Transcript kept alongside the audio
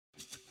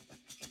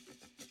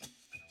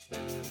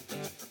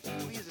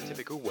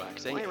School work.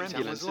 Why are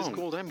ambulances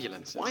called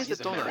ambulances? Why is the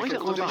dollar Why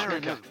called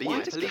America?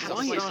 Why does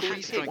police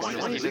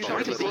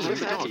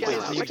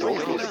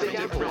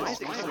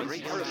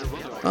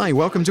Hi,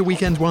 welcome to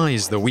Weekend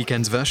Wise, the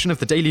weekend's version of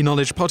the daily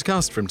knowledge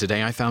podcast from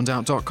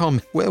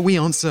todayifoundout.com, where we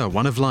answer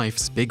one of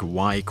life's big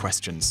why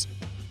questions.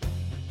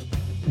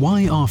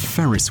 Why are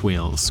Ferris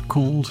wheels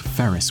called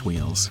Ferris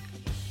wheels?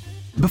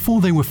 Before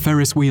they were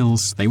Ferris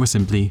wheels, they were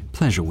simply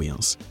pleasure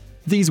wheels.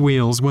 These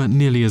wheels weren't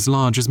nearly as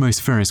large as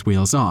most Ferris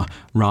wheels are.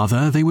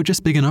 Rather, they were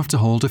just big enough to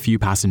hold a few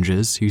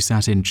passengers who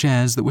sat in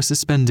chairs that were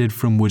suspended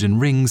from wooden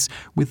rings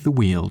with the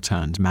wheel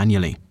turned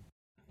manually.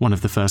 One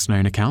of the first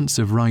known accounts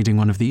of riding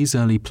one of these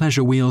early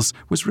pleasure wheels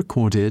was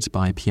recorded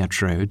by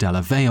Pietro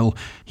della Valle.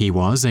 He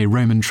was a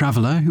Roman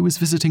traveller who was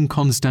visiting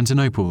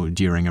Constantinople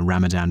during a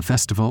Ramadan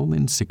festival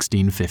in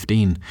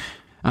 1615.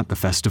 At the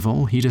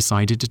festival, he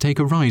decided to take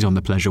a ride on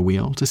the pleasure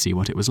wheel to see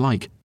what it was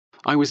like.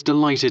 I was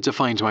delighted to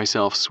find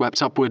myself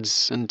swept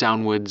upwards and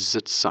downwards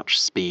at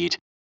such speed.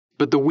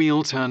 But the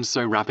wheel turned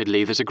so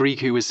rapidly that a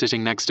Greek who was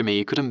sitting next to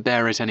me couldn't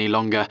bear it any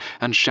longer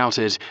and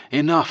shouted,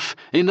 "Enough!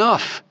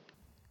 Enough!"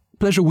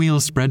 Pleasure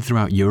wheels spread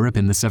throughout Europe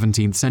in the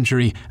 17th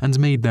century and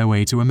made their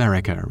way to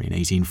America in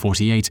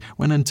 1848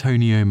 when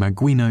Antonio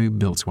Maguino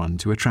built one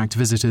to attract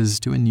visitors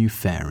to a new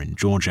fair in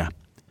Georgia.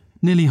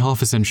 Nearly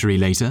half a century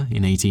later,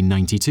 in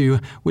 1892,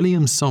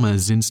 William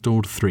Somers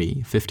installed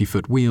three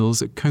 50-foot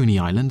wheels at Coney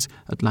Island,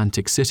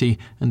 Atlantic City,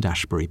 and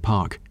Ashbury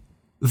Park.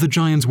 The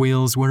giant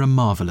wheels were a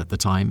marvel at the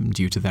time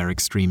due to their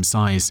extreme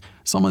size.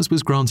 Somers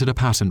was granted a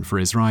patent for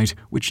his ride,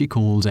 which he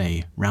called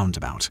a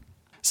roundabout.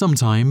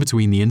 Sometime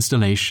between the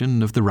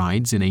installation of the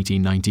rides in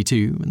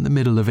 1892 and the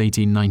middle of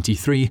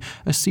 1893,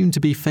 a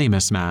soon-to-be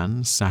famous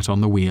man sat on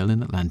the wheel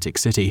in Atlantic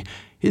City.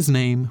 His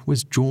name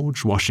was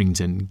George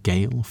Washington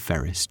Gale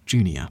Ferris,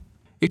 Jr.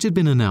 It had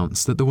been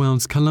announced that the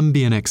world's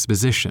Columbian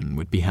Exposition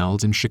would be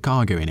held in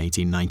Chicago in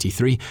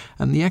 1893,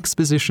 and the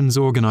exposition's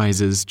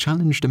organizers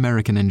challenged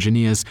American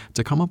engineers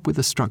to come up with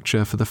a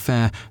structure for the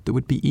fair that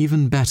would be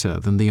even better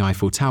than the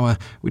Eiffel Tower,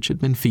 which had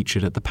been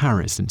featured at the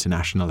Paris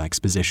International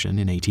Exposition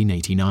in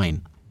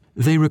 1889.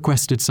 They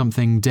requested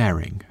something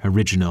daring,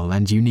 original,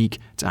 and unique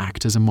to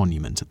act as a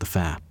monument at the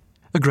fair.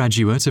 A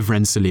graduate of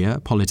Rensselaer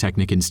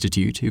Polytechnic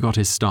Institute who got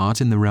his start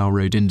in the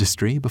railroad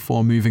industry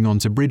before moving on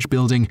to bridge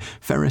building,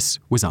 Ferris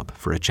was up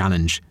for a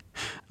challenge.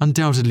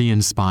 Undoubtedly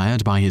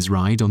inspired by his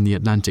ride on the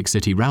Atlantic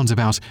City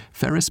roundabout,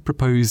 Ferris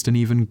proposed an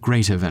even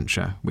greater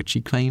venture, which he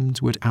claimed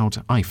would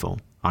out-Eiffel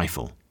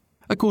Eiffel.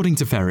 According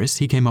to Ferris,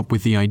 he came up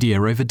with the idea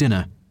over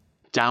dinner.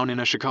 Down in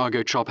a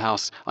Chicago chop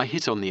house, I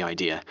hit on the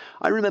idea.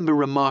 I remember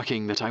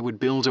remarking that I would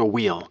build a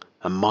wheel,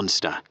 a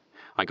monster.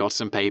 I got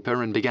some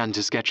paper and began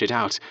to sketch it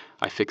out.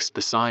 I fixed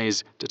the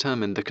size,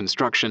 determined the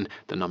construction,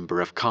 the number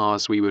of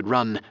cars we would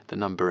run, the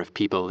number of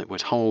people it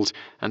would hold,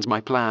 and my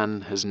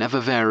plan has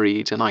never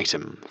varied an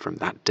item from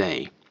that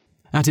day.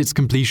 At its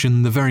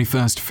completion, the very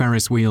first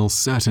Ferris wheel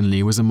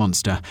certainly was a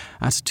monster.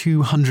 At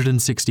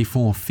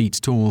 264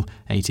 feet tall,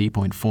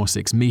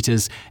 80.46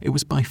 meters, it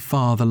was by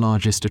far the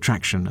largest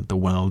attraction at the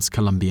World's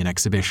Columbian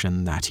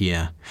Exhibition that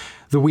year.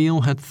 The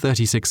wheel had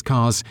 36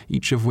 cars,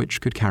 each of which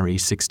could carry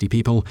 60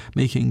 people,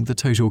 making the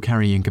total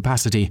carrying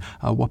capacity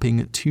a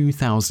whopping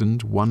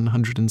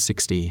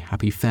 2,160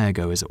 happy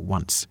fairgoers at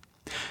once.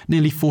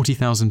 Nearly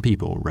 40,000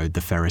 people rode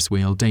the Ferris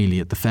wheel daily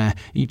at the fair,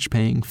 each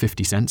paying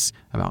 50 cents,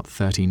 about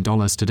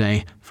 $13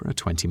 today, for a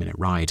 20-minute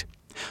ride.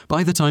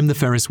 By the time the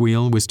Ferris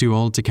wheel was too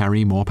old to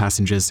carry more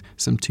passengers,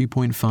 some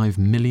 2.5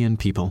 million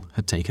people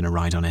had taken a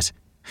ride on it.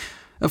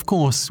 Of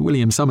course,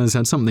 William Somers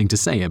had something to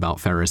say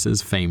about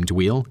Ferris's famed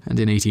wheel, and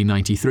in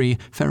 1893,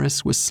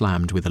 Ferris was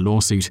slammed with a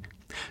lawsuit.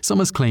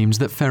 Somers claimed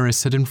that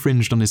Ferris had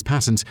infringed on his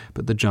patent,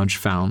 but the judge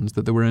found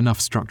that there were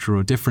enough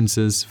structural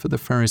differences for the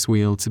Ferris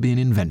wheel to be an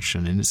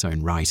invention in its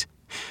own right.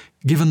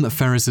 Given that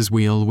Ferris's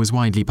wheel was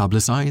widely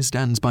publicized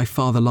and by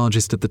far the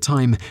largest at the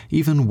time,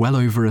 even well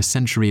over a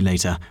century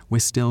later, we're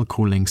still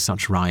calling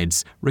such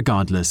rides,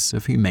 regardless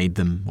of who made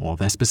them or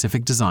their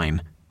specific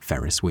design,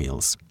 Ferris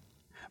wheels.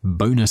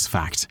 Bonus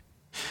fact.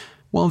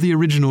 While the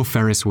original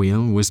Ferris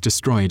wheel was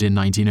destroyed in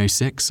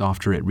 1906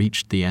 after it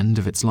reached the end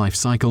of its life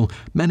cycle,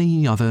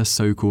 many other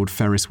so-called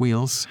Ferris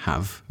wheels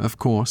have, of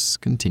course,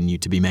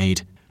 continued to be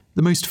made.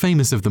 The most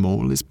famous of them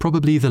all is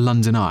probably the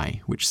London Eye,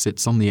 which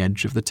sits on the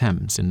edge of the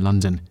Thames in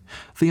London.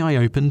 The Eye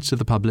opened to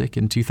the public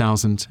in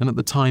 2000, and at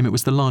the time it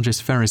was the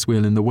largest Ferris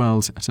wheel in the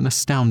world at an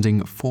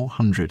astounding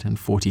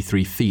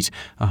 443 feet,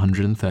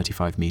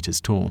 135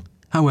 meters tall.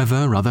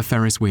 However, other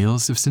Ferris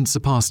wheels have since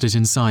surpassed it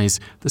in size.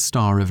 The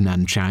Star of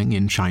Nanchang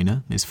in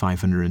China is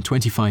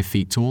 525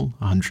 feet tall,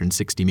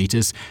 160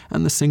 meters,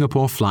 and the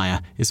Singapore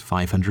Flyer is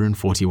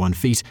 541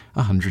 feet,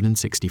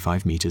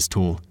 165 meters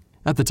tall.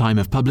 At the time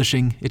of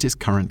publishing, it is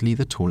currently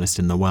the tallest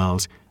in the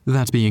world.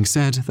 That being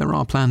said, there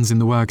are plans in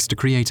the works to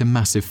create a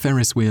massive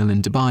Ferris wheel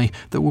in Dubai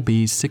that will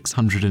be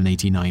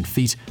 689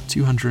 feet,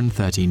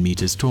 213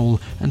 meters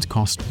tall, and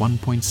cost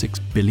 $1.6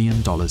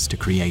 billion to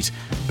create,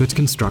 but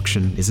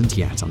construction isn't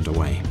yet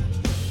underway.